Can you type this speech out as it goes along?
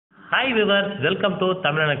Hi viewers, welcome to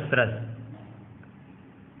தமிழன் express.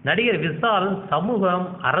 நடிகர் விஷால் சமூகம்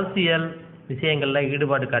அரசியல் விஷயங்களில்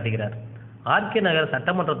ஈடுபாடு காட்டுகிறார். ஆர்கே நகர்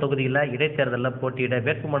சட்டமன்ற தொகுதியில் இடைத்தேர்தலில் போட்டியிட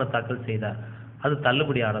வேட்புமனு தாக்கல் செய்தார். அது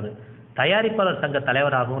தள்ளுபடியானது. தயாரிப்பாளர் சங்க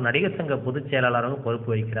தலைவராகவும் நடிகர் சங்க பொதுச் செயலாளராகவும் பொறுப்பு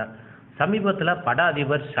வகிக்கிறார். சமீபத்தில் பட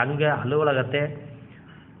அதிபர் சங்க அலுவலகத்தை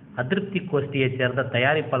அதிருப்தி கோஷ்டியைச் சேர்ந்த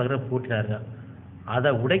தயாரிப்பாளர்கள் பூட்டினார்கள்.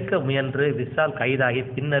 அதை உடைக்க முயன்று விஷால் கைதாகி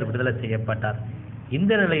பின்னர் விடுதலை செய்யப்பட்டார்.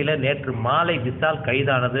 இந்த நிலையில் நேற்று மாலை விஷால்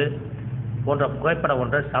கைதானது போன்ற புகைப்படம்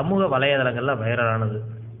ஒன்று சமூக வலைதளங்களில் வைரலானது.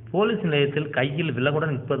 போலீஸ் நிலையத்தில் கையில்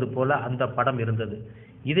விலங்குடன் நிற்பது போல அந்த படம் இருந்தது.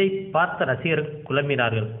 இதை பார்த்த ரசிகர்கள்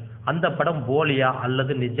குழம்பினார்கள். அந்த படம் போலியா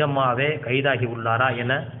அல்லது நிஜமாவே கைதாகி உள்ளாரா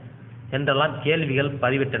என்றெல்லாம் கேள்விகள்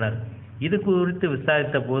பதிவிட்டனர். இது குறித்து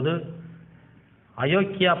விசாரித்த போது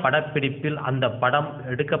அயோக்கியா படப்பிடிப்பில் அந்த படம்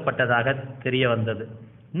எடுக்கப்பட்டதாக தெரிய வந்தது.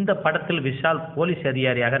 இந்த படத்தில் விஷால் போலீஸ்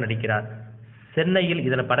அதிகாரியாக நடிக்கிறார். சென்னையில்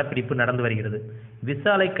இதன் படப்பிடிப்பு நடந்து வருகிறது.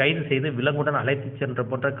 விஷாலை கைது செய்து விலங்குடன் அழைத்துச் சென்ற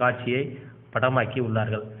போன்ற காட்சியை படமாக்கி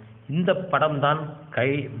உள்ளார்கள். இந்த படம்தான்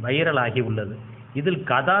வைரலாகி உள்ளது. இதில்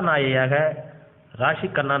கதாநாயகியாக ராஷி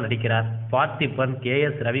கண்ணா நடிக்கிறார். பார்த்திபன்,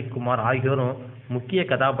 KS ரவிக்குமார் ஆகியோரும் முக்கிய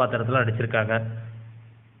கதாபாத்திரத்தில் நடிச்சிருக்காங்க.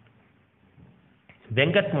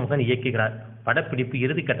 வெங்கட் மோகன் இயக்குகிறார். படப்பிடிப்பு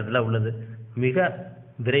இறுதி கட்டத்தில் உள்ளது. மிக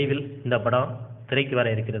விரைவில் இந்த படம் திரைக்கு வர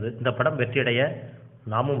இருக்கிறது. இந்த படம் வெற்றியடைய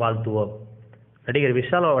நாமும் வாழ்த்துவோம். நடிகர்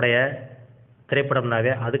விஷாலோடைய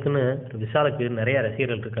திரைப்படம்னாவே அதுக்குன்னு விஷாலுக்கு நிறைய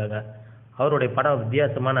ரசிகர்கள் இருக்காங்க. அவருடைய படம்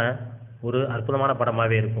வித்தியாசமான ஒரு அற்புதமான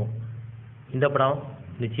படமாகவே இருக்கும். இந்த படம்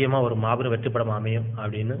நிச்சயமாக ஒரு மாபெரும் வெற்றி படம் அமையும்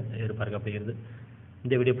அப்படின்னு எதிர்பார்க்கப்படுகிறது.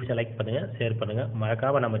 இந்த வீடியோ பிடிச்சா லைக் பண்ணுங்கள், ஷேர் பண்ணுங்கள்,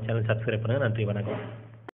 மறக்காமல் நம்ம சேனல் சப்ஸ்கிரைப் பண்ணுங்கள். நன்றி, வணக்கம்.